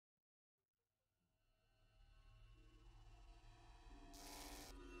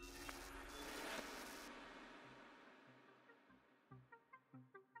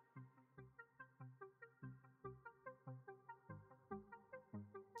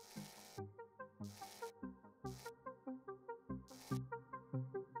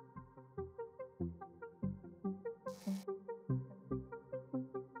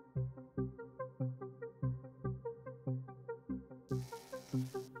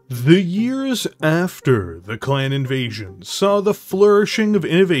The years after the clan invasion saw the flourishing of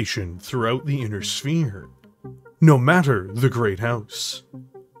innovation throughout the Inner Sphere, no matter the Great House.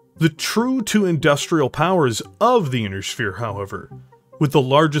 The true two industrial powers of the Inner Sphere, however, with the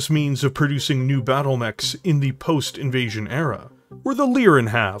largest means of producing new battlemechs in the post-invasion era, were the Lyran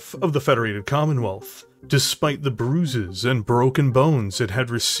half of the Federated Commonwealth, despite the bruises and broken bones it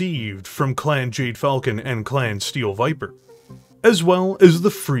had received from Clan Jade Falcon and Clan Steel Viper, as well as the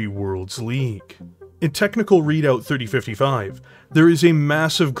Free Worlds League. In Technical Readout 3055, there is a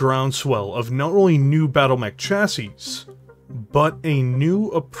massive groundswell of not only new Battlemech chassis, but a new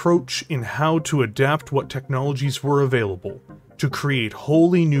approach in how to adapt what technologies were available to create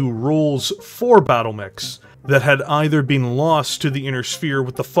wholly new roles for Battlemechs that had either been lost to the Inner Sphere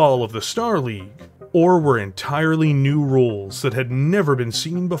with the fall of the Star League, or were entirely new roles that had never been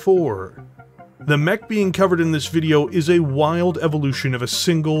seen before. The mech being covered in this video is a wild evolution of a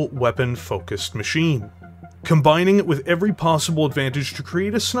single weapon-focused machine, combining it with every possible advantage to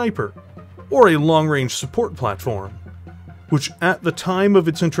create a sniper, or a long-range support platform, which at the time of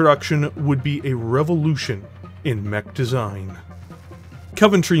its introduction would be a revolution in mech design.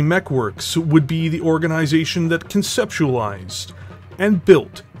 Coventry Mechworks would be the organization that conceptualized and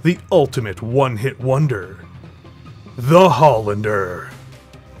built the ultimate one-hit wonder, the Hollander.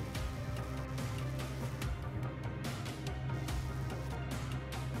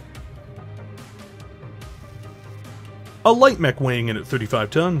 A light mech weighing in at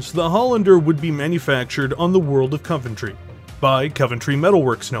 35 tons, the Hollander would be manufactured on the world of Coventry, by Coventry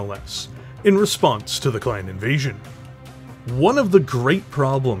Metalworks no less, in response to the clan invasion. One of the great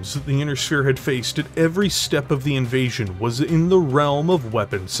problems that the Inner Sphere had faced at every step of the invasion was in the realm of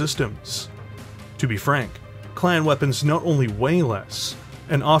weapon systems. To be frank, clan weapons not only weigh less,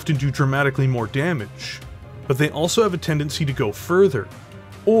 and often do dramatically more damage, but they also have a tendency to go further,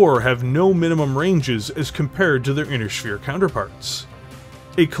 or have no minimum ranges as compared to their Inner Sphere counterparts.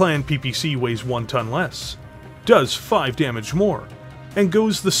 A clan PPC weighs 1 ton less, does 5 damage more, and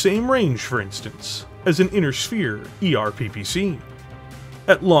goes the same range, for instance, as an Inner Sphere ER PPC.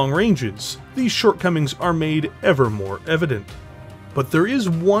 At long ranges, these shortcomings are made ever more evident. But there is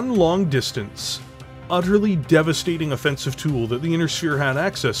one long distance, utterly devastating offensive tool that the Inner Sphere had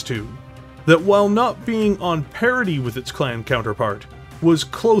access to, that while not being on parity with its clan counterpart, was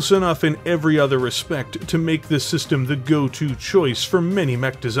close enough in every other respect to make this system the go-to choice for many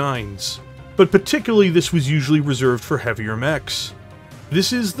mech designs. But particularly this was usually reserved for heavier mechs.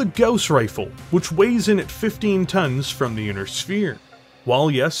 This is the Gauss Rifle, which weighs in at 15 tons from the Inner Sphere. While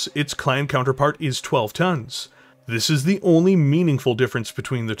yes, its clan counterpart is 12 tons, this is the only meaningful difference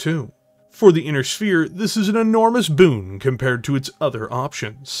between the two. For the Inner Sphere, this is an enormous boon compared to its other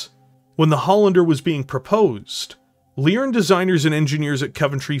options. When the Hollander was being proposed, Lyran designers and engineers at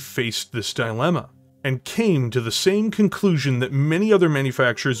Coventry faced this dilemma, and came to the same conclusion that many other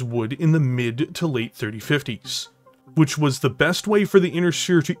manufacturers would in the mid to late 3050s, which was the best way for the Inner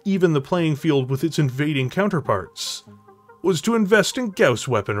Sphere to even the playing field with its invading counterparts, was to invest in Gauss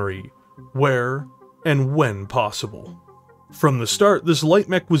weaponry, where and when possible. From the start, this light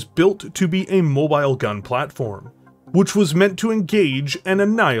mech was built to be a mobile gun platform, which was meant to engage and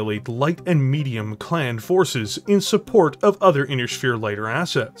annihilate light and medium clan forces in support of other Inner Sphere lighter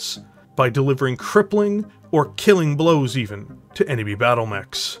assets, by delivering crippling or killing blows even to enemy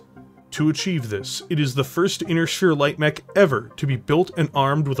battlemechs. To achieve this, it is the first Inner Sphere light mech ever to be built and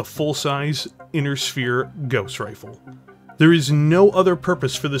armed with a full-size Inner Sphere Gauss Rifle. There is no other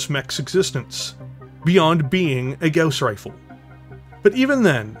purpose for this mech's existence, beyond being a Gauss Rifle. But even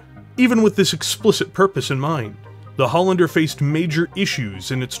then, even with this explicit purpose in mind, the Hollander faced major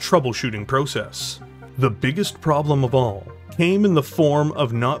issues in its troubleshooting process. The biggest problem of all came in the form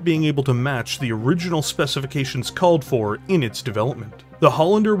of not being able to match the original specifications called for in its development. The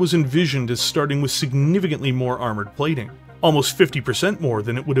Hollander was envisioned as starting with significantly more armored plating, almost 50% more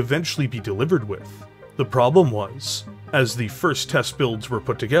than it would eventually be delivered with. The problem was, as the first test builds were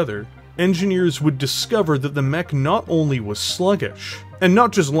put together, engineers would discover that the mech not only was sluggish, and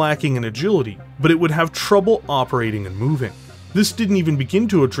not just lacking in agility, but it would have trouble operating and moving. This didn't even begin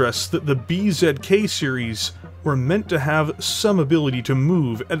to address that the BZK series were meant to have some ability to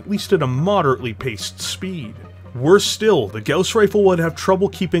move at least at a moderately paced speed. Worse still, the Gauss Rifle would have trouble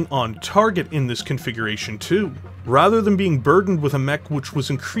keeping on target in this configuration too. Rather than being burdened with a mech which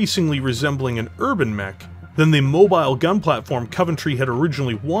was increasingly resembling an urban mech than the mobile gun platform Coventry had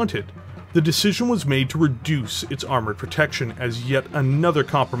originally wanted, the decision was made to reduce its armored protection as yet another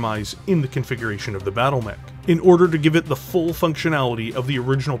compromise in the configuration of the Battlemech, in order to give it the full functionality of the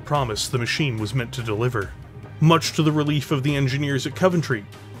original promise the machine was meant to deliver. Much to the relief of the engineers at Coventry,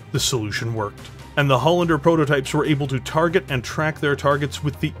 The solution worked, and the Hollander prototypes were able to target and track their targets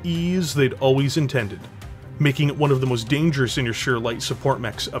with the ease they'd always intended, making it one of the most dangerous inner-sphere light support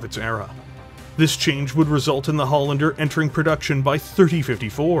mechs of its era. This change would result in the Hollander entering production by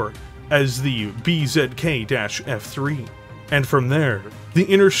 3054 as the BZK-F3, and from there, the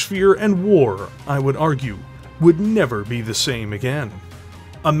inner sphere and war, I would argue, would never be the same again.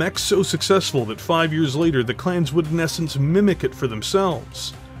 A mech so successful that 5 years later the clans would in essence mimic it for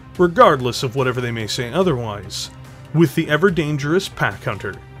themselves, regardless of whatever they may say otherwise, with the ever-dangerous Pack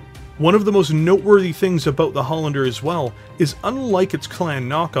Hunter. One of the most noteworthy things about the Hollander as well is, unlike its clan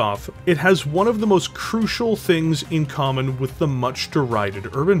knockoff, it has one of the most crucial things in common with the much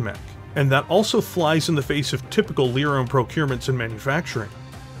derided urban mech, and that also flies in the face of typical Lyran procurements and manufacturing.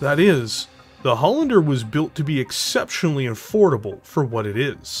 That is, the Hollander was built to be exceptionally affordable for what it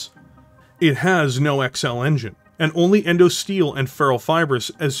is. It has no XL engine, and only endo steel and ferro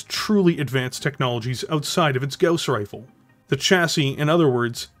fibers as truly advanced technologies outside of its Gauss rifle. The chassis, in other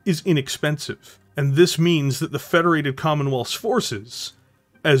words, is inexpensive, and this means that the Federated Commonwealth's forces,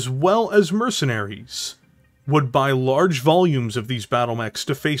 as well as mercenaries, would buy large volumes of these battlemechs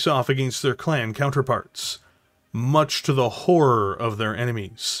to face off against their clan counterparts, much to the horror of their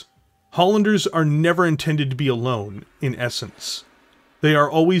enemies. Hollanders are never intended to be alone, in essence. They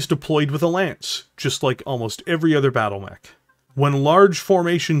are always deployed with a lance, just like almost every other battlemech. When large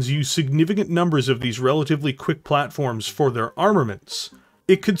formations use significant numbers of these relatively quick platforms for their armaments,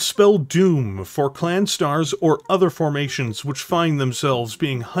 it could spell doom for clan stars or other formations which find themselves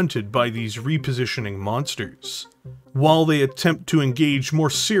being hunted by these repositioning monsters, while they attempt to engage more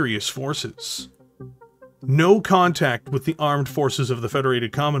serious forces. No contact with the armed forces of the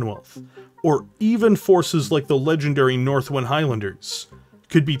Federated Commonwealth, or even forces like the legendary Northwind Highlanders,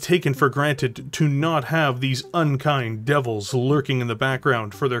 could be taken for granted to not have these unkind devils lurking in the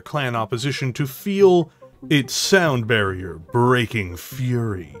background for their clan opposition to feel its sound barrier breaking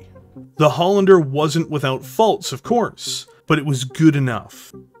fury. The Hollander wasn't without faults, of course, but it was good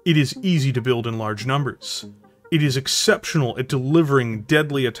enough. It is easy to build in large numbers. It is exceptional at delivering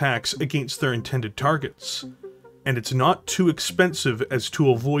deadly attacks against their intended targets, and it's not too expensive as to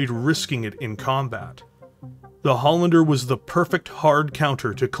avoid risking it in combat. The Hollander was the perfect hard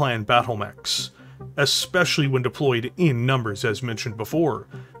counter to clan battlemechs, especially when deployed in numbers as mentioned before,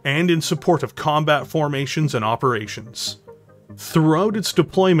 and in support of combat formations and operations. Throughout its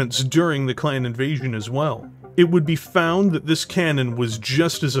deployments during the clan invasion as well, it would be found that this cannon was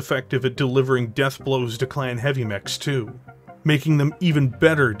just as effective at delivering death blows to clan heavy mechs too, making them even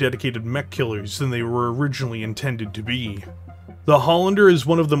better dedicated mech killers than they were originally intended to be. The Hollander is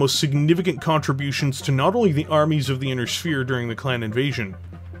one of the most significant contributions to not only the armies of the Inner Sphere during the clan invasion,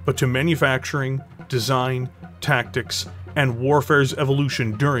 but to manufacturing, design, tactics, and warfare's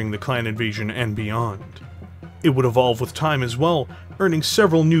evolution during the clan invasion and beyond. It would evolve with time as well, earning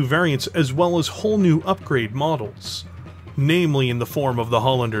several new variants as well as whole new upgrade models, namely in the form of the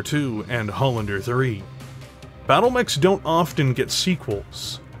Hollander 2 and Hollander 3. Battlemechs don't often get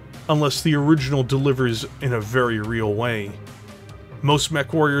sequels, unless the original delivers in a very real way. Most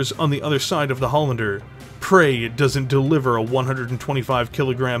mech warriors on the other side of the Hollander pray it doesn't deliver a 125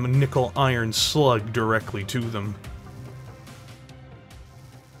 kilogram nickel iron slug directly to them.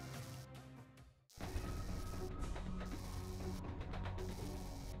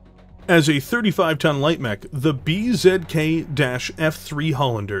 As a 35-ton light mech, the BZK-F3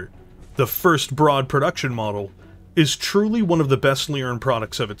 Hollander, the first broad production model, is truly one of the best Lyran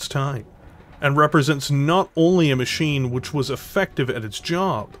products of its time, and represents not only a machine which was effective at its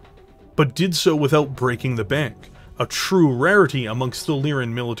job, but did so without breaking the bank, a true rarity amongst the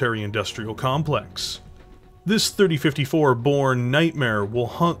Lyran military-industrial complex. This 3054-born nightmare will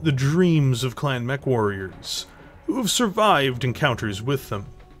haunt the dreams of clan mech warriors, who have survived encounters with them.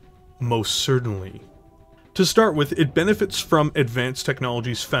 Most certainly. To start with, it benefits from advanced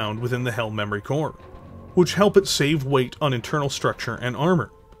technologies found within the Helm memory core, which help it save weight on internal structure and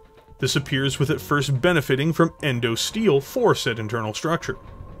armor. This appears with it first benefiting from endo steel for said internal structure.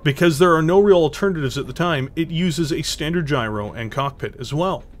 Because there are no real alternatives at the time, it uses a standard gyro and cockpit as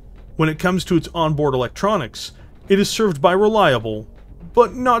well. When it comes to its onboard electronics, it is served by reliable,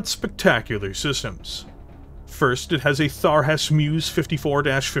 but not spectacular systems. First, it has a Tharhess Muse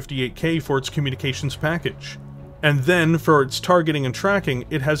 54-58K for its communications package, and then for its targeting and tracking,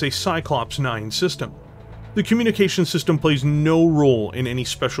 it has a Cyclops 9 system. The communication system plays no role in any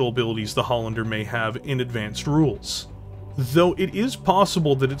special abilities the Hollander may have in advanced rules, though it is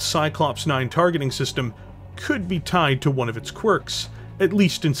possible that its Cyclops 9 targeting system could be tied to one of its quirks, at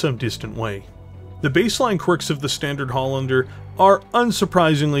least in some distant way. The baseline quirks of the standard Hollander are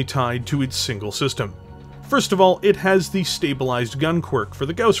unsurprisingly tied to its single system. First of all, it has the stabilized gun quirk for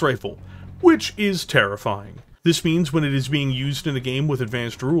the Gauss rifle, which is terrifying. This means when it is being used in a game with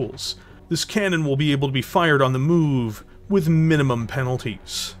advanced rules, this cannon will be able to be fired on the move with minimum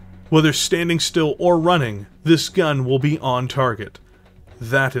penalties. Whether standing still or running, this gun will be on target.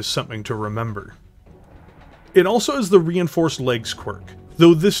 That is something to remember. It also has the reinforced legs quirk,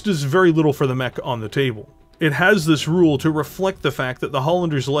 though this does very little for the mech on the table. It has this rule to reflect the fact that the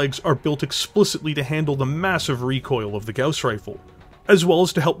Hollander's legs are built explicitly to handle the massive recoil of the Gauss rifle, as well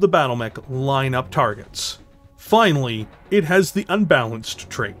as to help the Battlemech line up targets. Finally, it has the unbalanced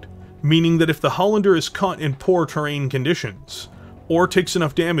trait, meaning that if the Hollander is caught in poor terrain conditions, or takes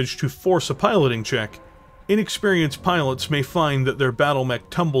enough damage to force a piloting check, inexperienced pilots may find that their Battlemech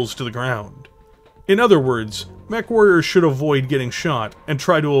tumbles to the ground. In other words, Mechwarriors should avoid getting shot and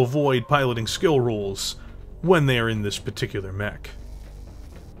try to avoid piloting skill rules when they are in this particular mech.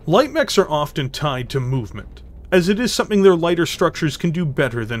 Light mechs are often tied to movement, as it is something their lighter structures can do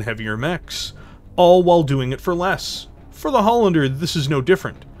better than heavier mechs, all while doing it for less. For the Hollander, this is no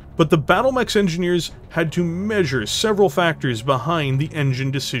different, but the Battlemech's engineers had to measure several factors behind the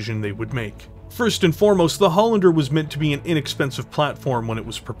engine decision they would make. First and foremost, the Hollander was meant to be an inexpensive platform when it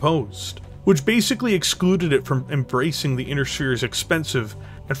was proposed, which basically excluded it from embracing the Inner Sphere's expensive,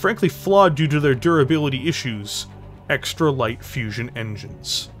 and frankly flawed due to their durability issues, extra-light fusion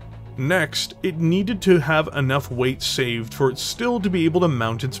engines. Next, it needed to have enough weight saved for it still to be able to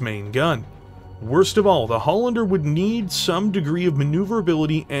mount its main gun. Worst of all, the Hollander would need some degree of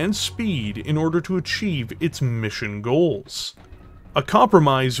maneuverability and speed in order to achieve its mission goals. A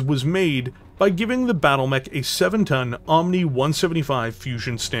compromise was made by giving the Battlemech a 7-ton Omni 175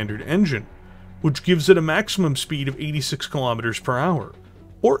 Fusion Standard engine, which gives it a maximum speed of 86 km per hour,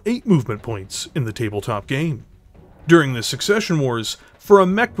 or 8 movement points in the tabletop game. During the Succession Wars, for a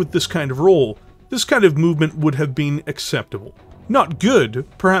mech with this kind of role, this kind of movement would have been acceptable. Not good,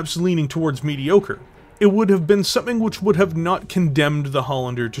 perhaps leaning towards mediocre. It would have been something which would have not condemned the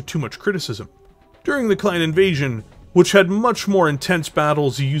Hollander to too much criticism. During the Klein Invasion, which had much more intense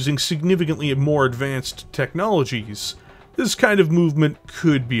battles using significantly more advanced technologies, this kind of movement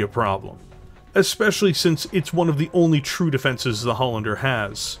could be a problem, especially since it's one of the only true defenses the Hollander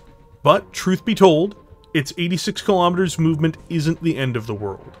has. But, truth be told, its 86 km movement isn't the end of the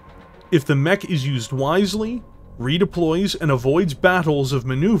world. If the mech is used wisely, redeploys, and avoids battles of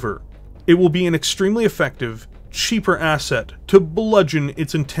maneuver, it will be an extremely effective, cheaper asset to bludgeon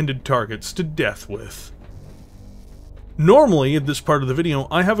its intended targets to death with. Normally, at this part of the video,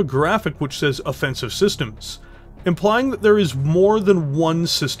 I have a graphic which says offensive systems, implying that there is more than one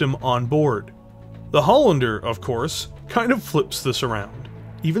system on board. The Hollander, of course, kind of flips this around.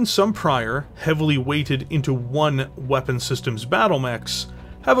 Even some prior, heavily weighted into one weapon system's Battlemechs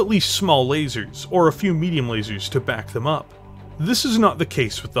have at least small lasers, or a few medium lasers to back them up. This is not the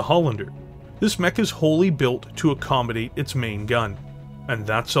case with the Hollander. This mech is wholly built to accommodate its main gun, and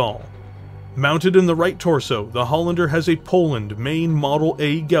that's all. Mounted in the right torso, the Hollander has a Poland main Model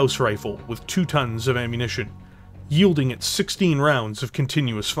A Gauss rifle with 2 tons of ammunition, yielding it 16 rounds of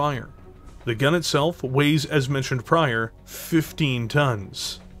continuous fire. The gun itself weighs, as mentioned prior, 15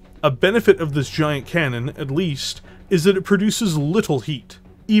 tons. A benefit of this giant cannon, at least, is that it produces little heat.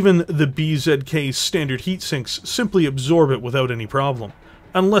 Even the BZK's standard heat sinks simply absorb it without any problem,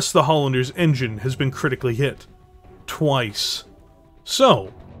 unless the Hollander's engine has been critically hit. Twice.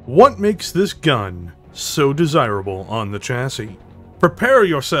 So, what makes this gun so desirable on the chassis? Prepare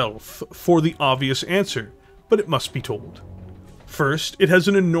yourself for the obvious answer, but it must be told. First, it has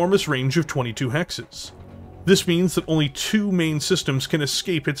an enormous range of 22 hexes. This means that only 2 main systems can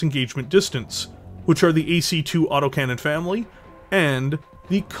escape its engagement distance, which are the AC-2 autocannon family and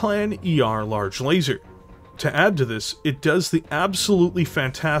the Clan ER large laser. To add to this, it does the absolutely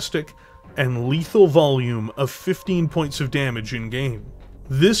fantastic and lethal volume of 15 points of damage in-game.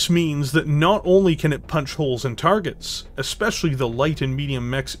 This means that not only can it punch holes in targets, especially the light and medium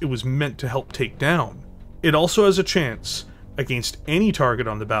mechs it was meant to help take down, it also has a chance, against any target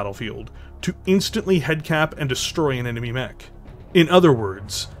on the battlefield, to instantly headcap and destroy an enemy mech. In other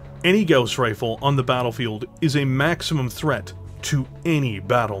words, any Gauss rifle on the battlefield is a maximum threat to any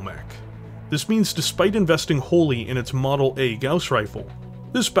Battlemech. This means despite investing wholly in its Model A Gauss rifle,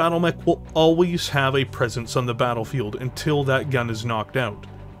 this Battlemech will always have a presence on the battlefield until that gun is knocked out,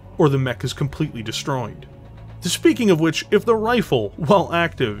 or the mech is completely destroyed. Speaking of which, if the rifle, while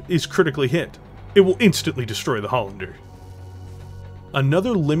active, is critically hit, it will instantly destroy the Hollander.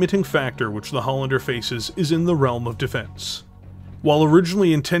 Another limiting factor which the Hollander faces is in the realm of defense. While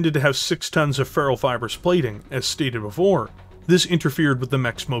originally intended to have 6 tons of ferrofibrous plating, as stated before, this interfered with the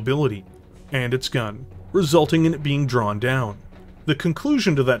mech's mobility and its gun, resulting in it being drawn down. The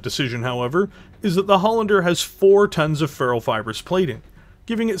conclusion to that decision, however, is that the Hollander has 4 tons of ferrofibrous plating,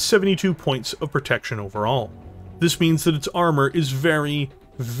 giving it 72 points of protection overall. This means that its armor is very,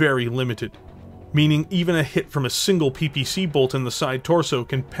 very limited, meaning even a hit from a single PPC bolt in the side torso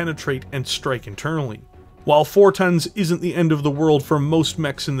can penetrate and strike internally. While 4 tons isn't the end of the world for most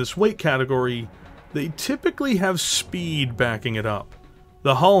mechs in this weight category, they typically have speed backing it up.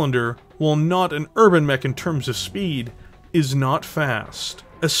 The Hollander, while not an urban mech in terms of speed, is not fast,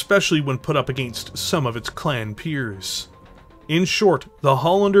 especially when put up against some of its clan peers. In short, the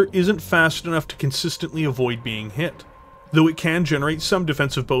Hollander isn't fast enough to consistently avoid being hit, though it can generate some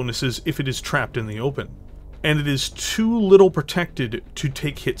defensive bonuses if it is trapped in the open, and it is too little protected to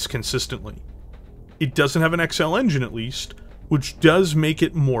take hits consistently. It doesn't have an XL engine at least, which does make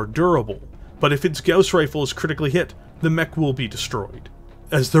it more durable, but if its Gauss rifle is critically hit, the mech will be destroyed,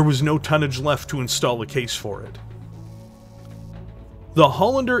 as there was no tonnage left to install a case for it. The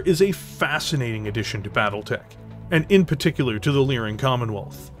Hollander is a fascinating addition to Battletech, and in particular to the Lyran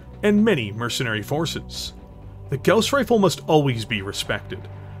Commonwealth, and many mercenary forces. The Gauss rifle must always be respected,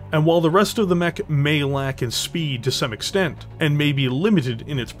 and while the rest of the mech may lack in speed to some extent, and may be limited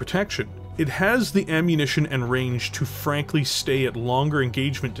in its protection, it has the ammunition and range to frankly stay at longer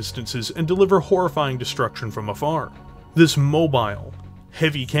engagement distances and deliver horrifying destruction from afar. This mobile,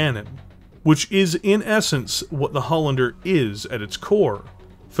 heavy cannon, which is in essence what the Hollander is at its core,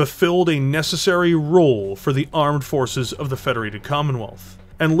 fulfilled a necessary role for the armed forces of the Federated Commonwealth,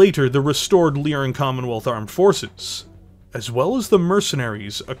 and later the restored Lyran Commonwealth armed forces, as well as the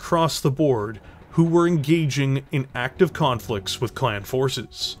mercenaries across the board who were engaging in active conflicts with clan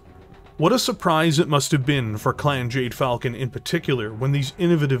forces. What a surprise it must have been for Clan Jade Falcon in particular when these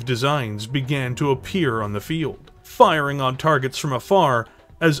innovative designs began to appear on the field, firing on targets from afar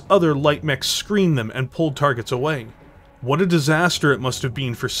as other light mechs screened them and pulled targets away. What a disaster it must have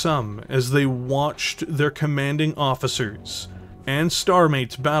been for some as they watched their commanding officers and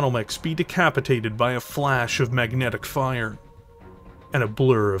starmates Battlemechs be decapitated by a flash of magnetic fire and a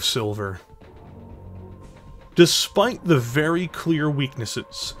blur of silver. Despite the very clear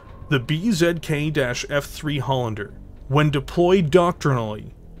weaknesses, the BZK-F3 Hollander, when deployed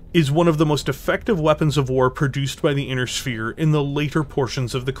doctrinally, is one of the most effective weapons of war produced by the Inner Sphere in the later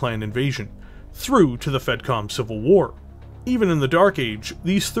portions of the clan invasion, through to the Fedcom Civil War. Even in the Dark Age,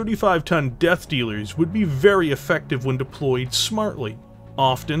 these 35-ton death dealers would be very effective when deployed smartly.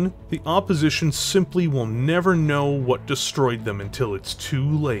 Often, the opposition simply will never know what destroyed them until it's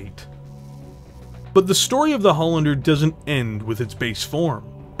too late. But the story of the Hollander doesn't end with its base form,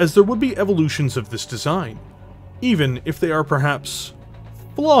 as there would be evolutions of this design, even if they are perhaps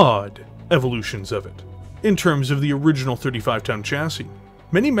flawed evolutions of it, in terms of the original 35-ton chassis.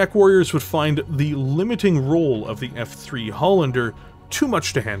 Many mech warriors would find the limiting role of the F3 Hollander too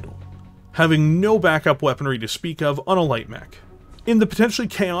much to handle, having no backup weaponry to speak of on a light mech, in the potentially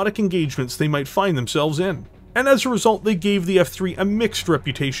chaotic engagements they might find themselves in, and as a result they gave the F3 a mixed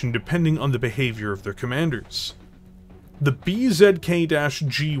reputation depending on the behavior of their commanders. The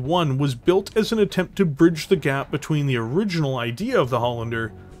BZK-G1 was built as an attempt to bridge the gap between the original idea of the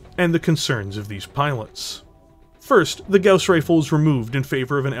Hollander and the concerns of these pilots. First, the Gauss rifle is removed in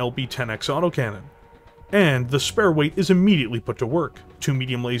favor of an LB-10X autocannon, and the spare weight is immediately put to work. 2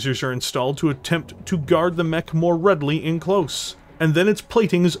 medium lasers are installed to attempt to guard the mech more readily in close, and then its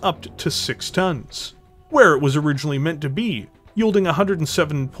plating is upped to 6 tons, where it was originally meant to be, yielding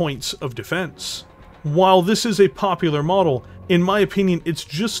 107 points of defense. While this is a popular model, in my opinion it's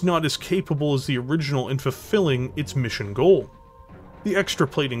just not as capable as the original in fulfilling its mission goal. The extra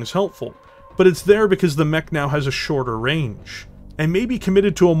plating is helpful, but it's there because the mech now has a shorter range, and may be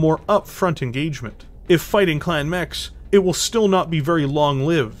committed to a more upfront engagement. If fighting clan mechs, it will still not be very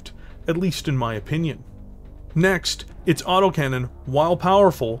long-lived, at least in my opinion. Next, its autocannon, while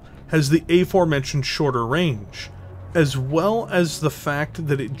powerful, has the aforementioned shorter range, as well as the fact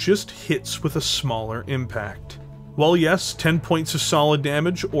that it just hits with a smaller impact. While yes, 10 points of solid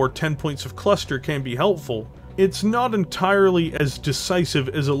damage or 10 points of cluster can be helpful, it's not entirely as decisive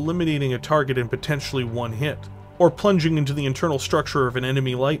as eliminating a target in potentially one hit, or plunging into the internal structure of an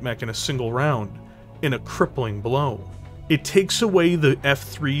enemy light mech in a single round, in a crippling blow. It takes away the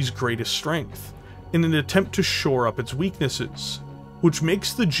F3's greatest strength, in an attempt to shore up its weaknesses, which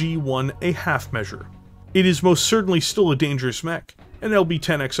makes the G1 a half measure. It is most certainly still a dangerous mech, and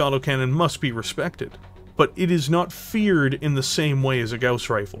LB-10X autocannon must be respected, but it is not feared in the same way as a Gauss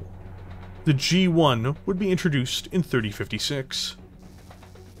rifle. The G1 would be introduced in 3056.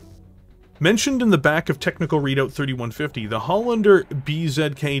 Mentioned in the back of Technical Readout 3150, the Hollander BZK-G2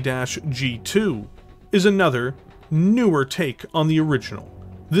 is another, newer take on the original,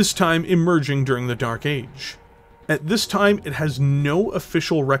 this time emerging during the Dark Age. At this time, it has no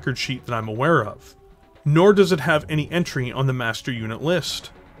official record sheet that I'm aware of, nor does it have any entry on the master unit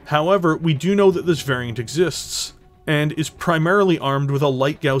list. However, we do know that this variant exists, and is primarily armed with a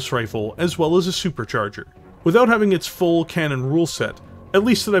light Gauss rifle as well as a supercharger. Without having its full cannon rule set, at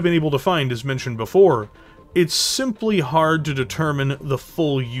least that I've been able to find as mentioned before, it's simply hard to determine the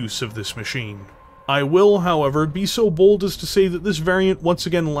full use of this machine. I will, however, be so bold as to say that this variant once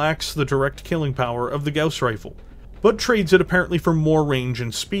again lacks the direct killing power of the Gauss rifle, but trades it apparently for more range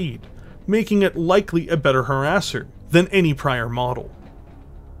and speed, making it likely a better harasser than any prior model.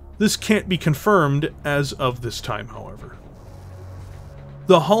 This can't be confirmed as of this time, however.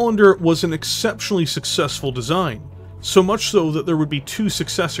 The Hollander was an exceptionally successful design, so much so that there would be two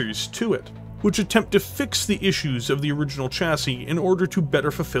successors to it, which attempt to fix the issues of the original chassis in order to better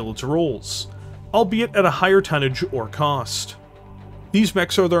fulfill its roles, albeit at a higher tonnage or cost. These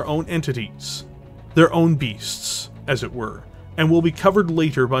mechs are their own entities, their own beasts, as it were, and will be covered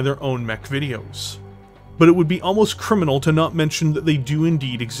later by their own mech videos. But it would be almost criminal to not mention that they do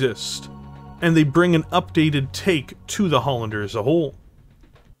indeed exist, and they bring an updated take to the Hollander as a whole.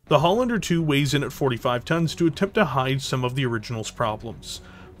 The Hollander 2 weighs in at 45 tons to attempt to hide some of the original's problems,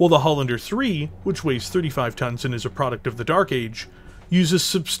 while the Hollander 3, which weighs 35 tons and is a product of the Dark Age, uses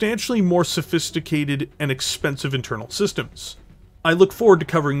substantially more sophisticated and expensive internal systems. I look forward to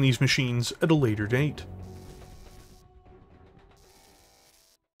covering these machines at a later date.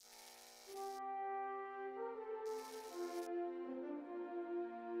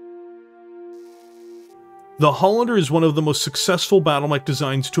 The Hollander is one of the most successful Battlemech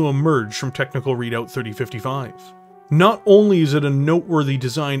designs to emerge from Technical Readout 3055. Not only is it a noteworthy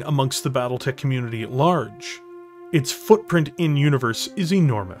design amongst the Battletech community at large, its footprint in-universe is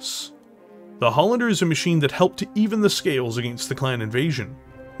enormous. The Hollander is a machine that helped to even the scales against the clan invasion,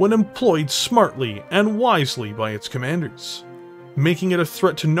 when employed smartly and wisely by its commanders, making it a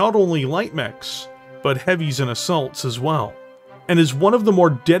threat to not only light mechs, but heavies and assaults as well, and is one of the more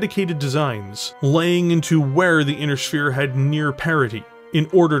dedicated designs, laying into where the Inner Sphere had near parity in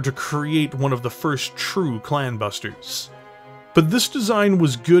order to create one of the first true clan busters. But this design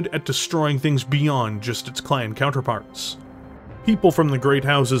was good at destroying things beyond just its clan counterparts. People from the great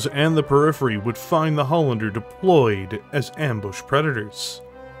houses and the periphery would find the Hollander deployed as ambush predators,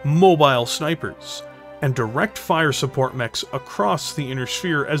 mobile snipers, and direct fire support mechs across the Inner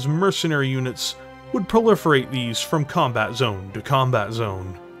Sphere as mercenary units would proliferate these from combat zone to combat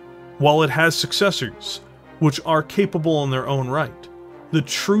zone. While it has successors, which are capable in their own right, the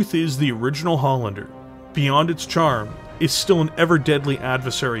truth is the original Hollander, beyond its charm, is still an ever-deadly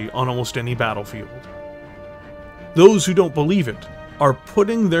adversary on almost any battlefield. Those who don't believe it are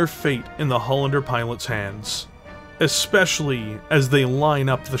putting their fate in the Hollander pilot's hands, especially as they line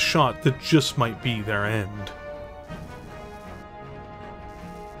up the shot that just might be their end.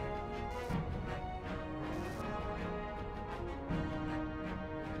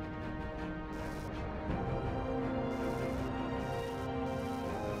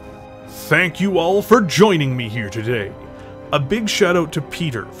 Thank you all for joining me here today. A big shout out to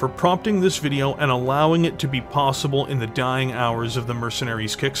Peter for prompting this video and allowing it to be possible in the dying hours of the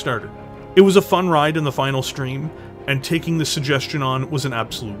Mercenaries Kickstarter. It was a fun ride in the final stream, and taking this suggestion on was an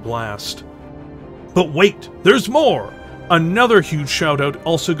absolute blast. But wait, there's more! Another huge shout out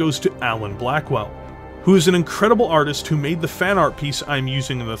also goes to Alan Blackwell, who is an incredible artist who made the fan art piece I'm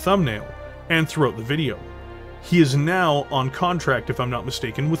using in the thumbnail, and throughout the video. He is now on contract, if I'm not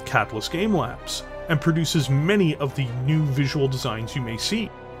mistaken, with Catalyst Game Labs, and produces many of the new visual designs you may see.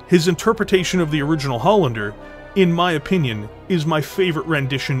 His interpretation of the original Hollander, in my opinion, is my favorite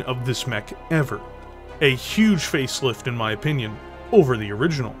rendition of this mech ever. A huge facelift, in my opinion, over the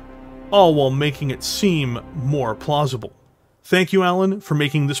original, all while making it seem more plausible. Thank you, Alan, for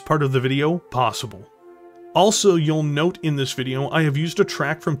making this part of the video possible. Also, you'll note in this video I have used a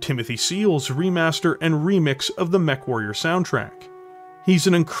track from Timothy Seal's remaster and remix of the Mechwarrior soundtrack. He's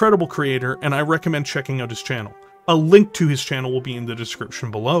an incredible creator, and I recommend checking out his channel. A link to his channel will be in the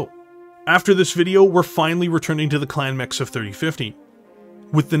description below. After this video, we're finally returning to the clan mechs of 3050,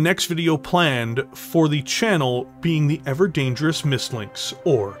 with the next video planned for the channel being the ever-dangerous Mistlinks,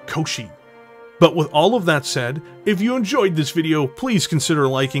 or Koshi. But with all of that said, if you enjoyed this video, please consider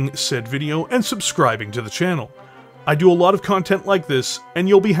liking said video and subscribing to the channel. I do a lot of content like this, and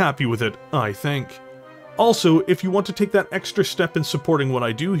you'll be happy with it, I think. Also, if you want to take that extra step in supporting what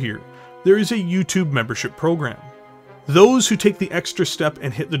I do here, there is a YouTube membership program. Those who take the extra step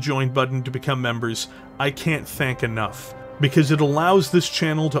and hit the join button to become members, I can't thank enough, because it allows this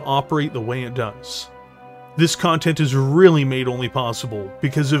channel to operate the way it does. This content is really made only possible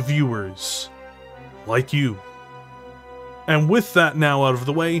because of viewers like you. And with that now out of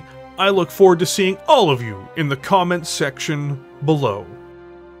the way, I look forward to seeing all of you in the comments section below.